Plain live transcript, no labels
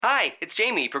Hi, it's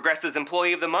Jamie, Progressive's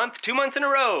Employee of the Month, 2 months in a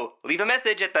row. Leave a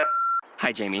message at the...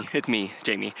 Hi, Jamie. It's me,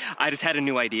 Jamie. I just had a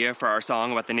new idea for our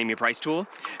song about the Name Your Price tool.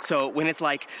 So when it's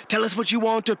like, tell us what you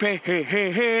want to pay, hey,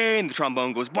 hey, hey, and the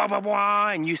trombone goes, blah, blah, blah,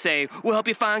 and you say, we'll help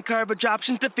you find coverage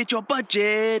options to fit your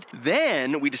budget.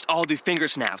 Then we just all do finger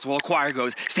snaps while a choir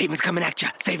goes, savings coming at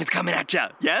ya, savings coming at ya.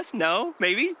 Yes? No?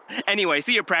 Maybe? Anyway,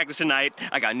 see you practice tonight.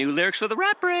 I got new lyrics for the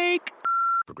rap break.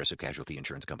 Progressive Casualty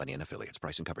Insurance Company and Affiliates.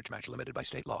 Price and coverage match limited by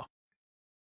state law.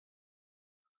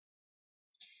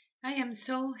 I am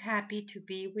so happy to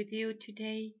be with you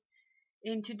today.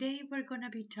 And today we're going to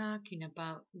be talking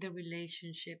about the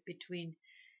relationship between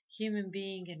human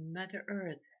being and Mother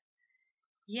Earth.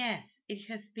 Yes, it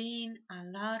has been a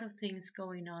lot of things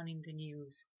going on in the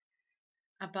news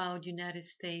about United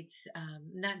States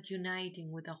not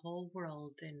uniting with the whole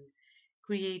world and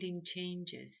creating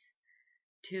changes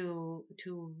to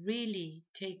really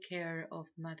take care of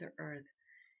Mother Earth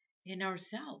and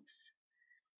ourselves.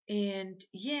 And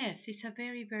yes, it's a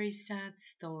very, very sad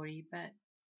story, but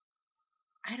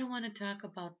I don't want to talk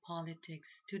about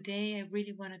politics. Today, I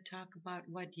really want to talk about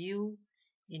what you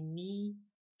and me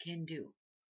can do.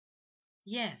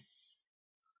 Yes,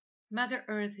 Mother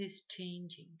Earth is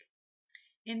changing,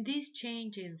 and these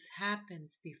changes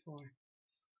happens before.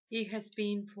 It has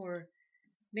been for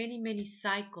many, many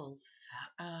cycles,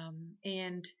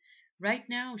 and right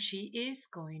now she is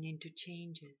going into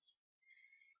changes.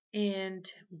 And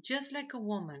just like a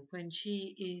woman, when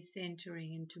she is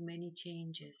entering into many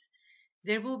changes,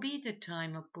 there will be the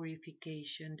time of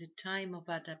purification, the time of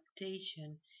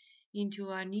adaptation into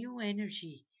a new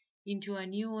energy, into a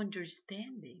new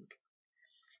understanding.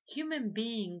 Human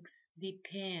beings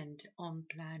depend on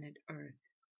planet Earth.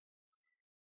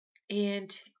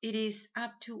 And it is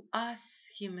up to us,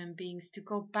 human beings, to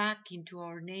go back into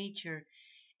our nature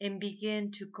and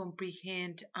begin to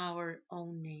comprehend our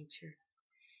own nature.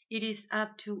 It is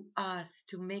up to us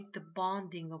to make the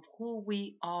bonding of who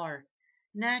we are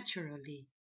naturally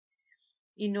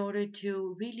in order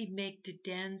to really make the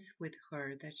dance with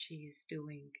her that she is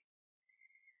doing.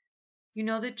 You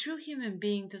know, the true human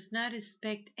being does not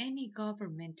expect any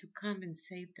government to come and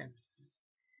save them.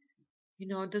 You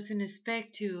know, doesn't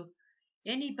expect to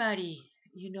anybody,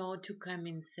 to come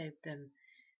and save them.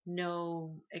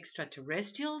 No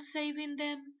extraterrestrial saving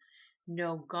them,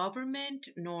 no government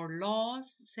nor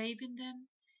laws saving them.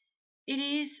 It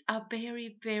is a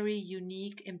very, very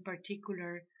unique and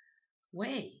particular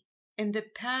way. And the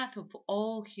path of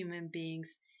all human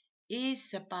beings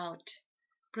is about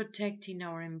protecting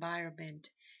our environment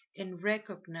and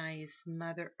recognize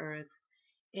Mother Earth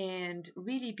and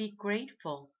really be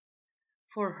grateful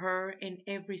for her and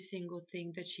every single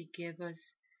thing that she gave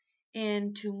us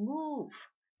and to move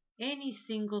any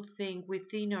single thing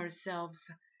within ourselves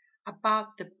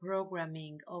about the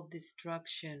programming of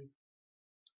destruction,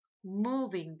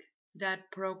 moving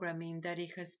that programming that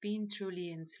it has been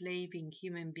truly enslaving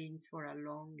human beings for a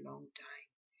long, long time.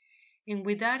 And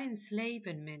with that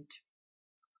enslavement,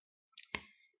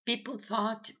 people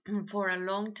thought for a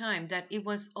long time that it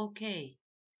was okay,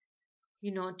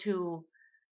 to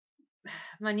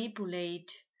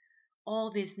manipulate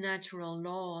all these natural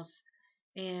laws,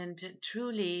 and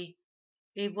truly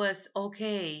it was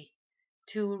okay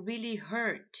to really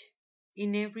hurt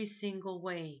in every single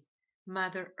way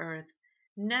Mother Earth,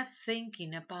 not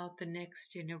thinking about the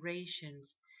next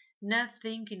generations, not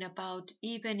thinking about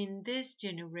even in this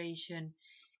generation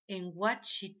and what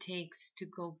she takes to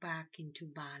go back into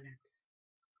balance.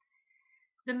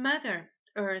 The Mother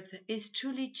Earth is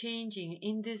truly changing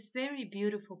in this very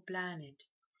beautiful planet,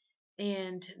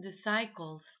 and the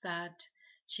cycles that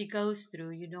she goes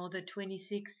through, the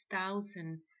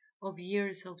 26,000 of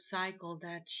years of cycle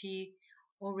that she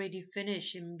already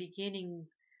finished and beginning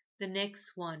the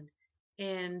next one,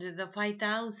 and the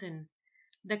 5,000,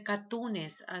 the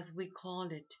katunes as we call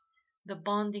it, the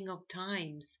bonding of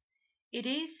times. It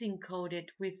is encoded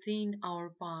within our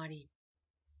body.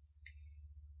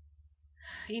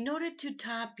 In order to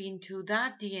tap into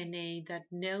that DNA that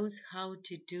knows how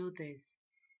to do this,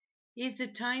 is the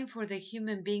time for the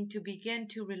human being to begin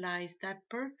to realize that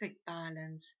perfect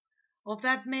balance of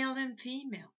that male and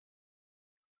female.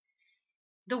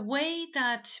 The way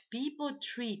that people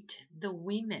treat the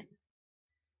women,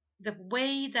 the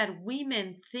way that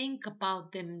women think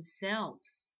about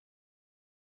themselves,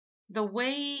 the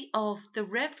way of the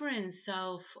reference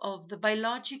of the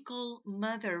biological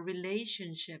mother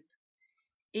relationship,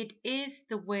 it is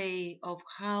the way of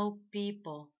how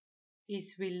people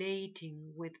is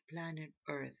relating with planet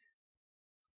Earth.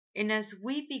 And as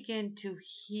we begin to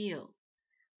heal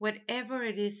whatever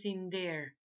it is in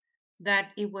there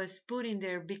that it was put in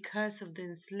there because of the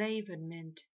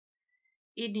enslavement,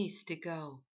 it needs to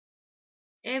go.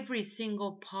 Every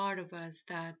single part of us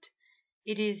that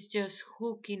it is just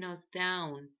hooking us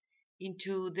down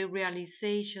into the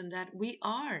realization that we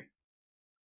are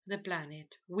the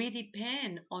planet. We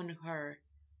depend on her.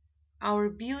 Our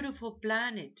beautiful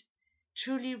planet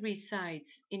truly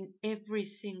resides in every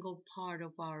single part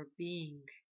of our being,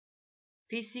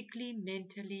 physically,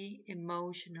 mentally,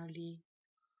 emotionally,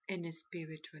 and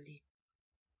spiritually.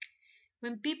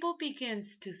 When people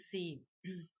begins to see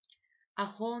a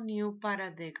whole new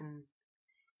paradigm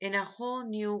and a whole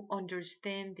new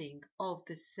understanding of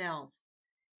the self,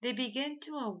 they begin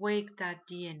to awake that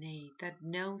DNA that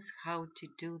knows how to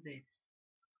do this.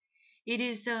 It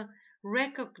is the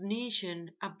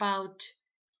recognition about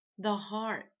the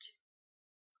heart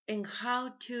and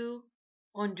how to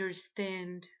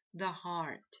understand the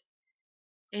heart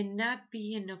and not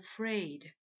being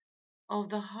afraid of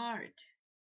the heart.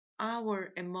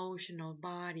 Our emotional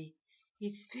body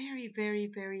is very, very,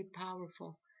 very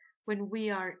powerful when we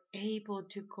are able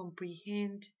to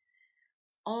comprehend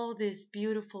all these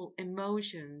beautiful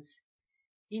emotions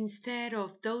instead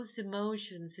of those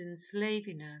emotions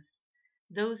enslaving us.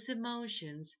 Those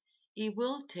emotions, it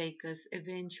will take us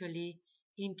eventually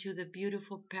into the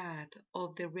beautiful path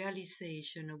of the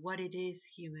realization of what it is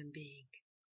human being.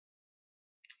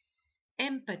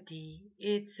 Empathy,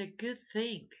 it's a good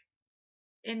thing,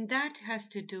 and that has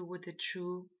to do with the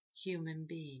true human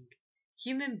being.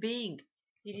 Human being,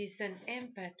 it is an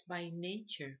empath by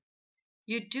nature.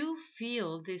 You do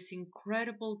feel this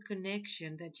incredible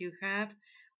connection that you have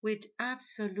with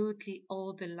absolutely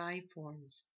all the life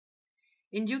forms.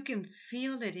 And you can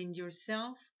feel it in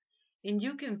yourself, and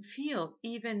you can feel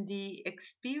even the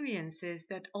experiences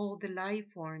that all the life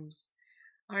forms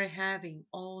are having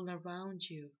all around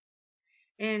you.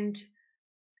 And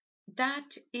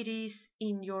that it is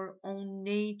in your own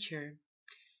nature.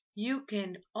 You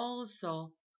can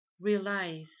also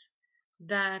realize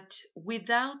that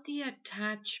without the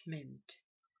attachment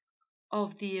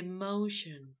of the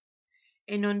emotion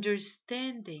and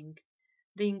understanding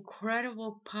the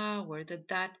incredible power that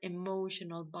that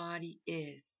emotional body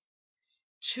is,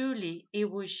 truly it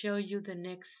will show you the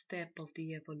next step of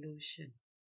the evolution.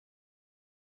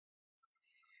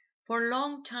 For a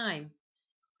long time,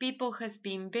 people has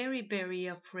been very, very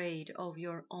afraid of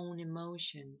your own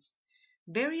emotions,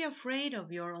 very afraid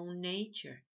of your own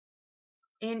nature,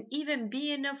 and even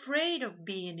being afraid of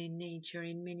being in nature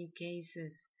in many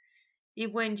cases.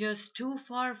 It went just too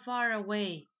far, far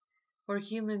away for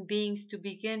human beings to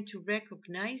begin to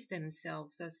recognize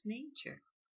themselves as nature.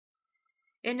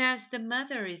 And as the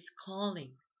mother is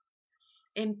calling,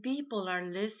 and people are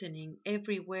listening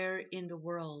everywhere in the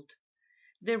world,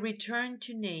 the return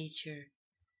to nature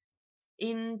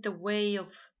in the way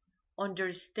of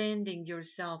understanding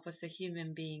yourself as a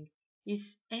human being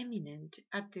is eminent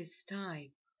at this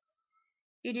time.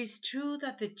 It is true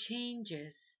that the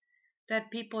changes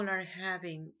that people are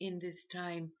having in this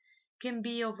time can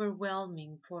be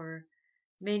overwhelming for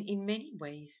men in many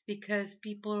ways because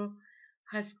people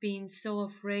has been so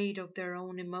afraid of their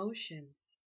own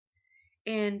emotions.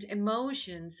 And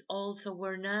emotions also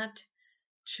were not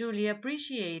truly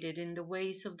appreciated in the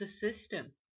ways of the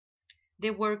system.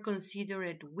 They were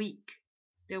considered weak.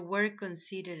 They were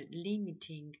considered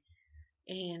limiting.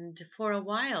 And for a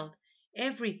while,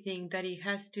 everything that it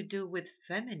has to do with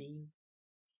feminine,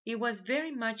 it was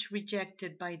very much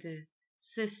rejected by the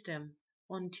system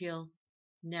until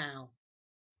now.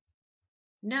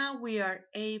 Now we are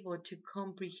able to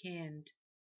comprehend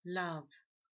love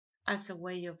as a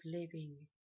way of living.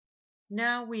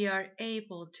 Now we are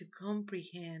able to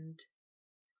comprehend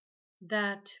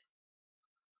that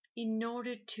in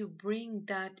order to bring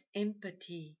that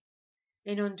empathy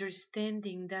and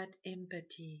understanding that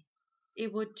empathy,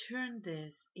 it would turn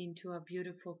this into a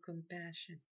beautiful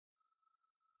compassion.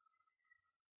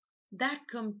 That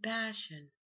compassion,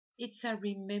 it's a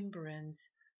remembrance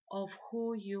of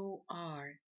who you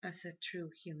are as a true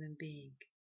human being.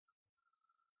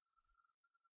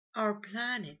 Our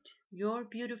planet, your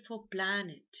beautiful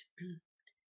planet,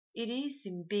 it is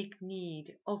in big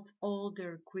need of all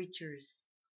their creatures,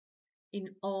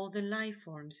 in all the life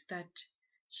forms that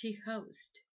she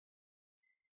hosts.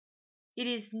 It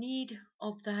is need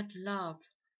of that love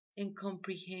and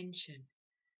comprehension,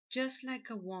 just like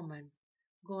a woman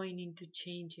going into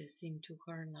changes into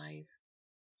her life.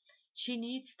 She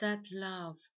needs that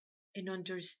love and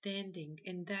understanding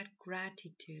and that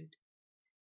gratitude.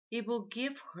 It will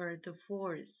give her the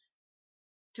force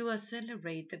to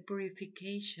accelerate the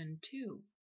purification too.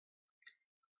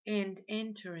 and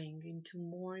entering into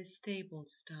more stable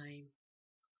time.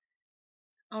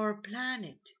 Our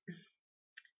planet,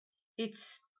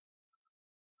 it's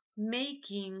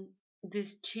making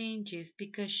these changes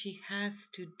because she has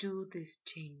to do these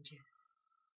changes.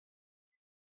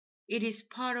 It is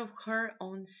part of her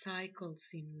own cycles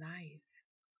in life.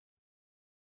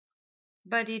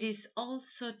 But it is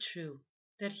also true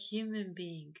that human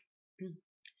being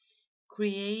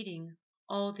creating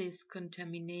all this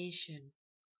contamination,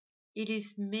 it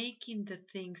is making the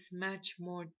things much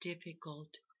more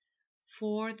difficult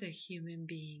for the human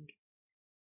being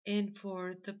and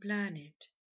for the planet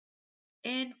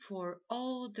and for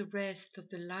all the rest of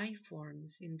the life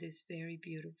forms in this very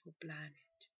beautiful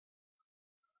planet.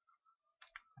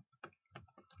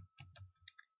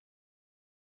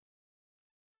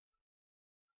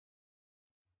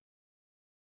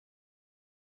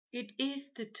 It is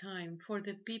the time for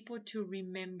the people to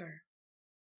remember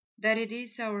that it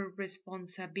is our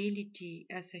responsibility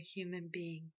as a human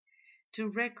being to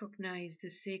recognize the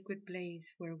sacred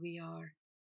place where we are.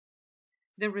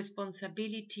 The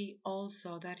responsibility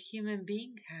also that human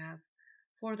beings have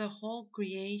for the whole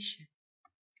creation,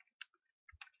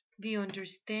 the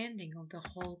understanding of the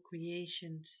whole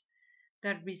creations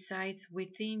that resides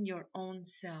within your own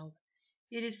self.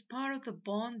 It is part of the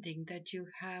bonding that you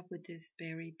have with this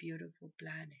very beautiful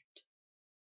planet.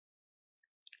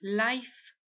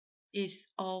 Life is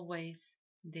always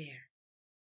there.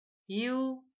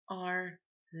 You are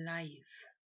life.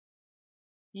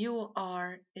 You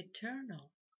are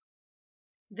eternal.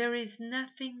 There is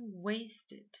nothing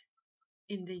wasted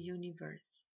in the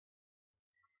universe.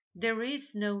 There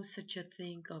is no such a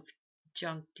thing of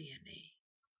junk DNA.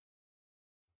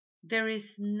 There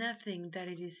is nothing that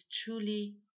it is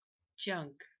truly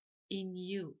junk in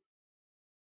you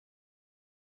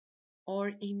or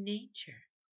in nature.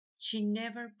 She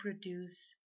never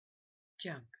produced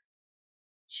junk.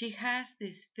 She has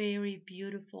this very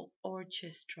beautiful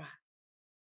orchestra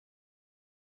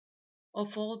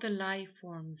of all the life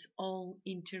forms, all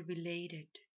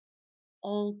interrelated,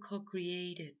 all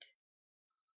co-created,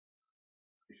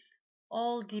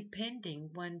 all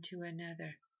depending one to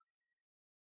another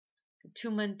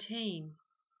to maintain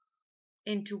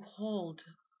and to hold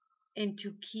and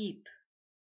to keep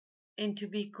and to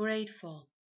be grateful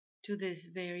to this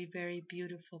very, very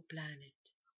beautiful planet.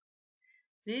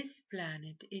 This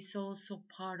planet is also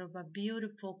part of a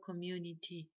beautiful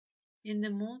community in the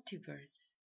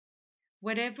multiverse.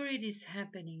 Whatever it is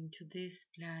happening to this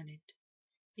planet,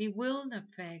 it will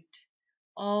affect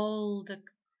all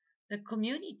the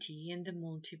community in the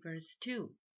multiverse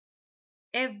too.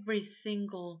 Every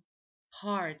single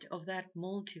part of that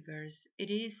multiverse, it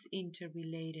is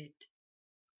interrelated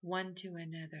one to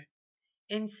another.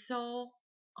 And so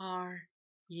are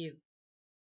you.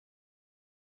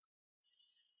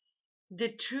 The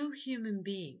true human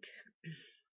being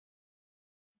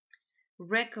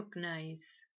recognize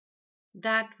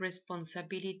that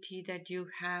responsibility that you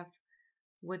have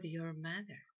with your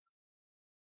mother,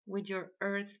 with your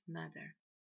earth mother.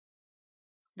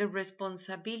 The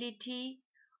responsibility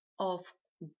of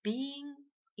being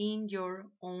in your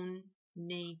own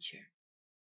nature.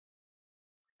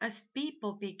 As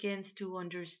people begins to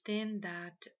understand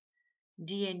that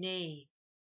DNA,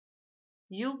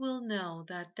 you will know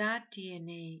that that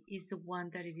DNA is the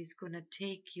one that it is going to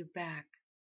take you back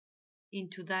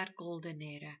into that golden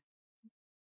era.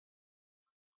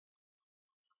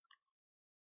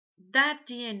 That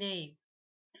DNA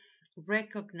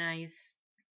recognize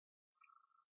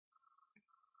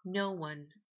no one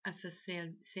as a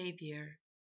savior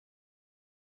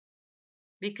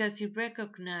because it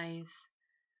recognize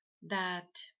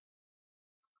that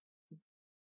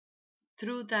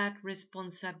through that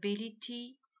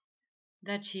responsibility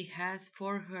that she has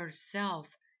for herself,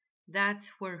 that's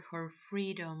where her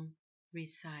freedom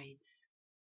resides.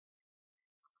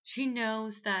 She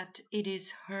knows that it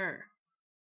is her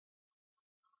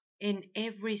in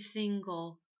every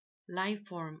single life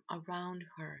form around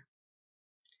her,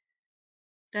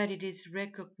 that it is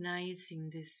recognizing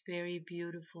this very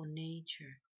beautiful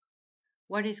nature.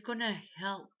 What is going to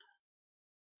help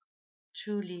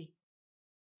truly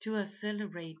to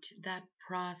accelerate that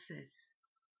process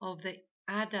of the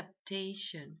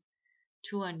adaptation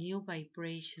to a new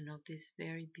vibration of this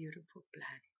very beautiful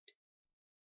planet.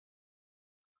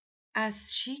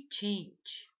 As she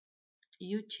change,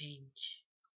 you change.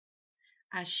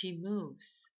 As she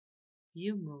moves,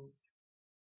 you move.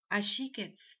 As she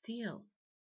gets still,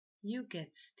 you get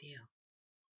still.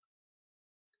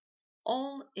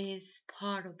 All is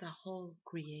part of the whole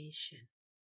creation.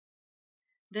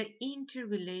 The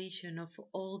interrelation of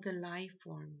all the life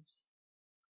forms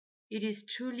It is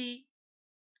truly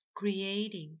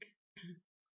creating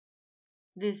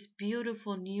these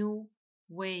beautiful new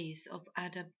ways of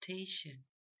adaptation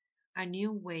and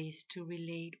new ways to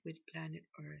relate with planet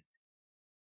Earth.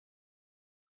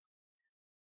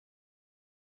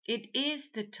 It is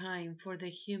the time for the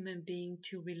human being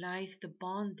to realize the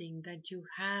bonding that you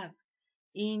have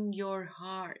in your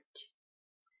heart,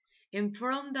 and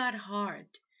from that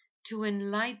heart to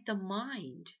enlighten the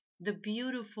mind, the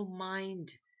beautiful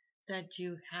mind that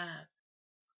you have,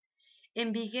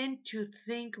 and begin to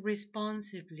think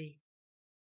responsibly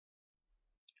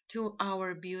to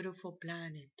our beautiful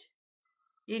planet.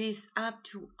 It is up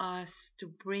to us to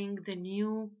bring the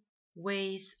new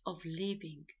ways of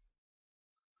living.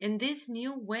 And this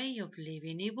new way of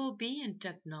living, it will be in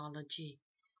technology,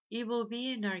 it will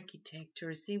be in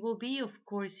architectures, it will be, of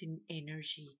course, in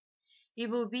energy, it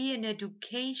will be in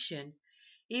education,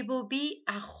 it will be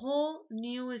a whole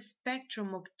new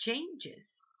spectrum of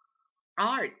changes.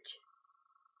 Art,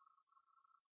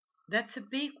 that's a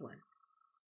big one.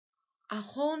 A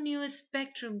whole new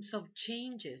spectrum of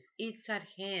changes. It's at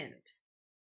hand,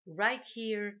 right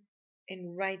here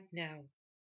and right now.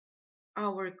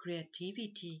 Our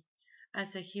creativity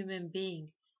as a human being,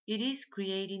 it is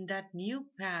creating that new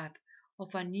path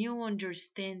of a new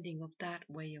understanding of that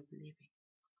way of living.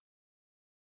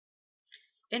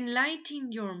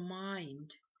 Enlightening your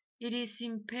mind, it is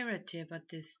imperative at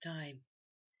this time.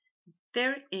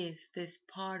 There is this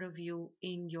part of you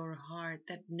in your heart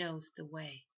that knows the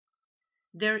way.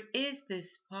 There is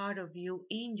this part of you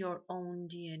in your own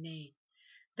DNA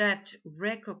that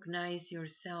recognize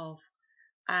yourself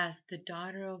as the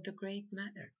daughter of the Great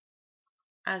Mother,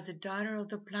 as the daughter of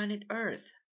the planet Earth,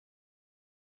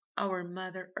 our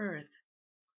Mother Earth,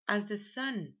 as the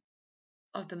son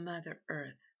of the Mother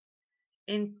Earth.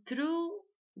 And through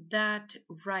that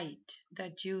right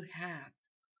that you have,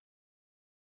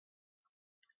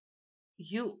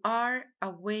 you are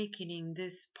awakening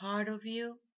this part of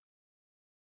you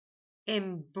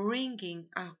and bringing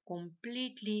a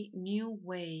completely new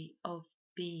way of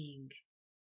being,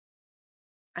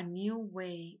 a new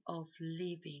way of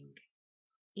living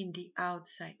in the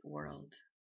outside world.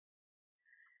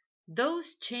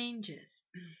 Those changes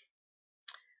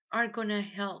are going to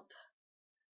help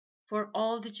for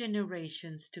all the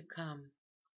generations to come,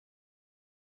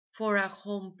 for a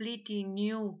completely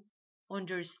new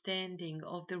understanding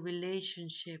of the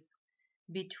relationship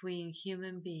between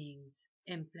human beings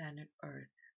and planet Earth.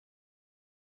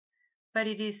 But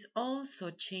it is also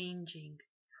changing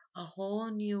a whole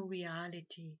new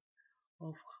reality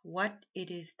of what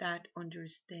it is, that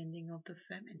understanding of the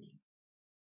feminine.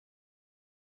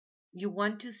 You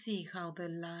want to see how the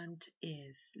land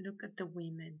is. Look at the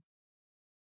women.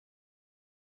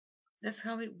 That's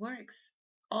how it works.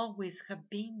 Always have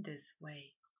been this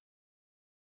way.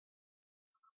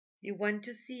 You want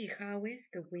to see how is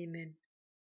the women.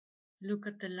 Look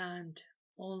at the land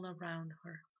all around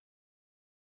her.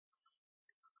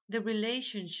 The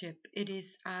relationship, it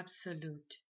is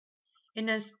absolute. And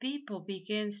as people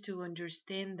begins to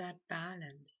understand that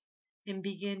balance and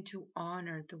begin to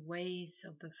honor the ways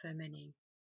of the feminine,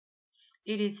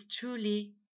 it is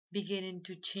truly beginning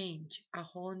to change a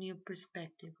whole new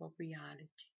perspective of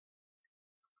reality.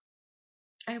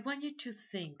 I want you to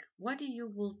think, what do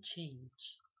you will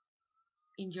change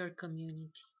in your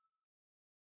community?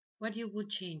 What you will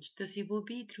change? Does it will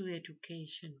be through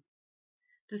education?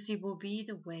 Does it will be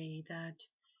the way that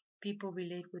people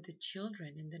relate with the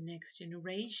children in the next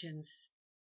generations?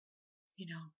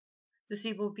 Does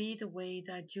it will be the way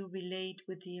that you relate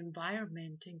with the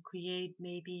environment and create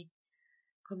maybe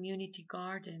community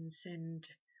gardens and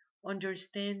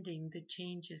understanding the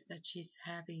changes that she's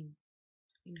having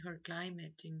in her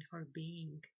climate, in her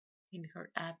being, in her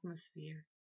atmosphere?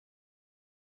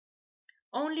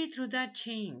 Only through that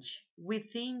change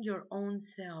within your own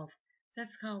self,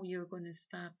 that's how you're going to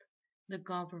stop the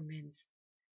governments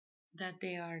that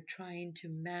they are trying to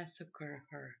massacre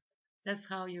her. That's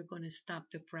how you're going to stop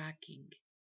the fracking.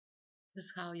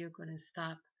 That's how you're going to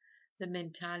stop the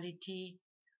mentality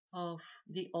of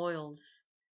the oils.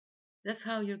 That's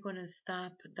how you're going to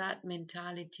stop that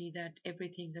mentality that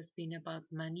everything has been about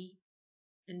money,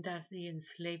 and that's the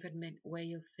enslavement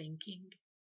way of thinking.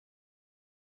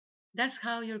 That's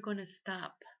how you're going to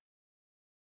stop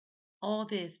all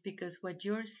this, because what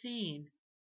you're seeing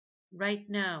right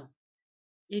now,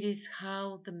 it is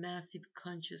how the massive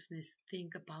consciousness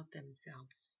think about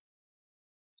themselves.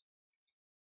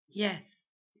 Yes,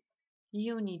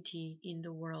 unity in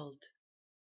the world.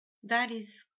 That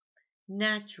is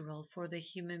natural for the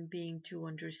human being to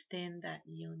understand that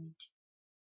unity.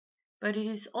 But it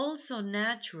is also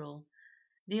natural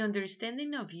the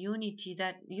understanding of unity,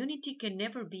 that unity can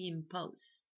never be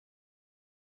imposed.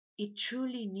 It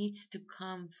truly needs to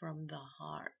come from the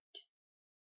heart.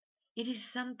 It is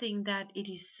something that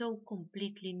it is so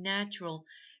completely natural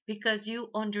because you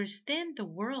understand the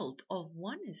world of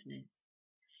oneness.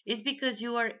 It's because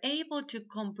you are able to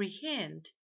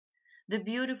comprehend the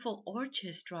beautiful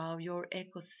orchestra of your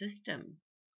ecosystem.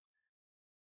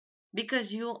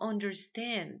 Because you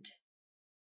understand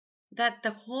that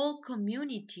the whole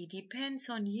community depends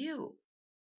on you.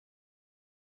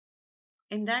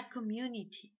 And that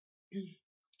community,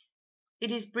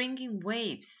 it is bringing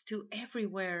waves to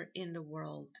everywhere in the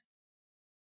world.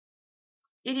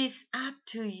 It is up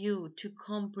to you to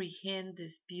comprehend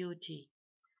this beauty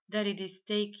that it is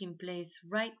taking place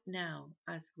right now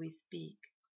as we speak.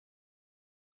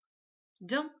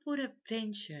 Don't put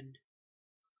attention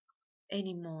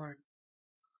anymore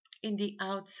in the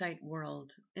outside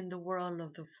world, in the world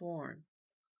of the form.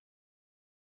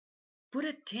 Put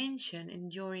attention in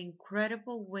your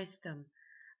incredible wisdom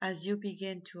as you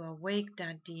begin to awake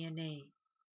that DNA.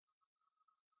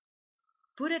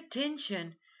 Put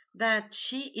attention that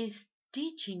she is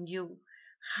teaching you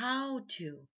how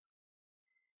to.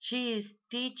 She is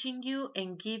teaching you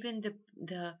and giving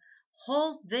the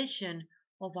whole vision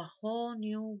of a whole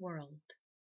new world.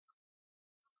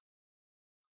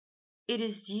 It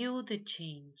is you that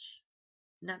change,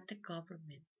 not the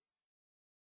governments,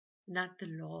 not the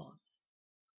laws.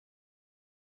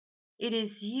 It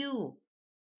is you,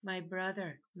 my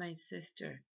brother, my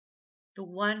sister, the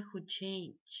one who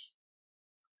change,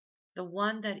 the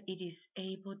one that it is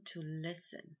able to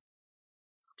listen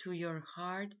to your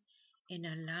heart and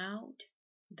allowed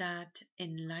that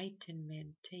enlightenment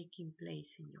taking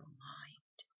place in your mind.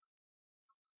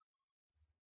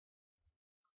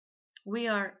 We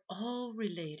are all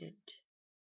related.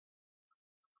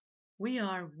 We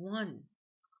are one.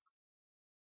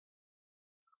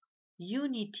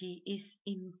 Unity is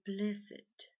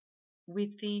implicit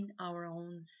within our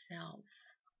own self.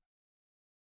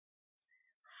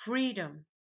 Freedom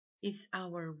is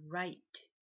our right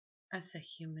as a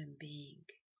human being.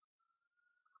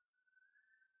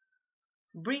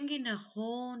 Bringing a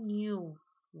whole new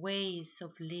ways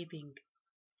of living,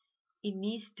 it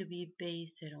needs to be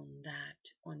based on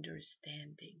that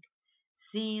understanding,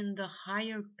 seeing the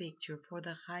higher picture for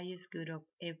the highest good of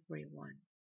everyone.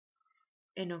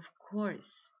 And of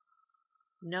course,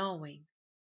 knowing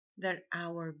that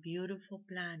our beautiful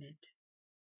planet,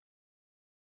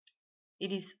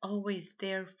 it is always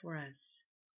there for us.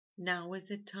 Now is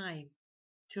the time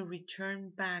to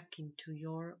return back into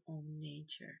your own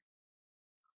nature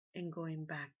and going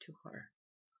back to her.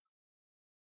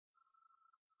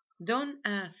 Don't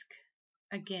ask,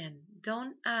 again,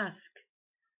 don't ask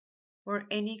for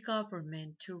any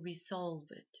government to resolve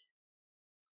it.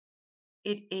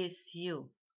 It is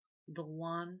you, the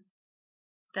one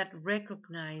that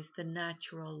recognize the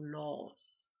natural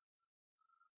laws.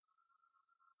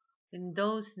 And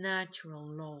those natural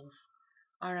laws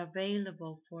are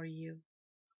available for you.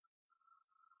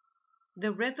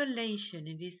 The revelation,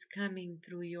 it is coming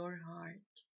through your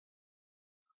heart.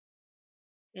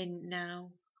 And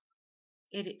now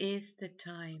it is the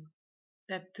time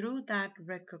that through that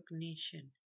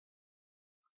recognition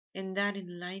and that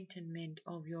enlightenment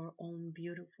of your own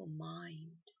beautiful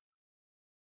mind,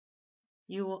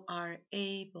 you are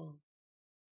able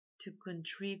to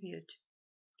contribute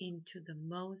into the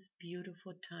most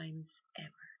beautiful times ever.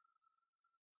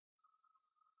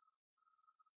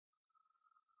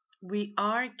 We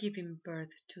are giving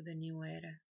birth to the new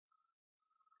era.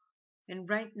 And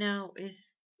right now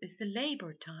is the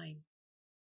labor time.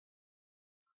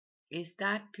 Is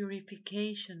that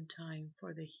purification time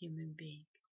for the human being.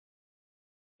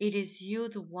 It is you,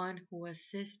 the one who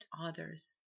assists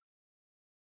others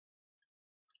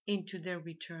into their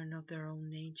return of their own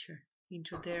nature,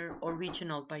 into their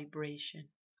original vibration.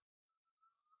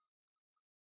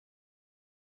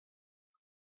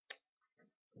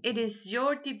 It is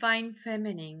your divine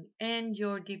feminine and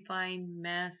your divine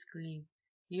masculine,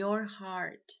 your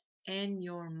heart and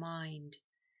your mind,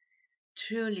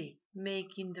 truly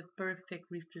making the perfect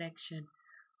reflection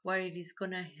where it is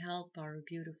going to help our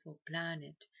beautiful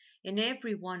planet and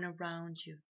everyone around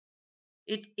you.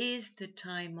 It is the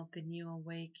time of the new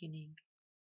awakening.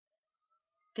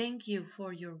 Thank you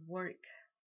for your work.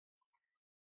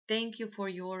 Thank you for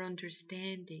your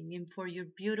understanding and for your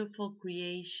beautiful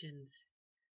creations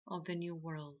of the new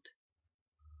world.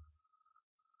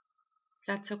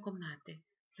 Tlatsokomate,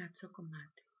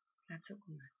 Tlatsokomate,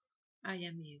 Tlatsokomate. I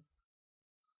am you.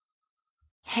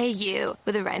 Hey, you.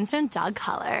 With a rhinestone dog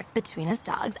collar. Between us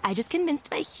dogs, I just convinced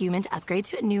my human to upgrade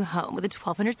to a new home with a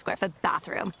 1,200 square foot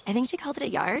bathroom. I think she called it a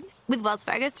yard. With Wells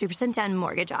Fargo's 3% down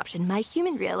mortgage option, my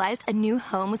human realized a new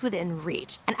home was within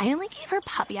reach, and I only gave her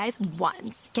puppy eyes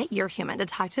once. Get your human to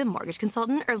talk to a mortgage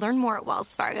consultant or learn more at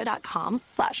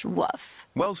wellsfargo.com/woof.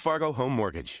 Wells Fargo Home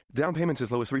Mortgage. Down payments as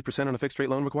low as 3% on a fixed rate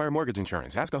loan require mortgage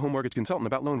insurance. Ask a home mortgage consultant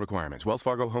about loan requirements. Wells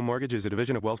Fargo Home Mortgage is a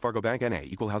division of Wells Fargo Bank N.A.,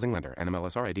 Equal Housing Lender,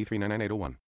 NMLS ID 399801.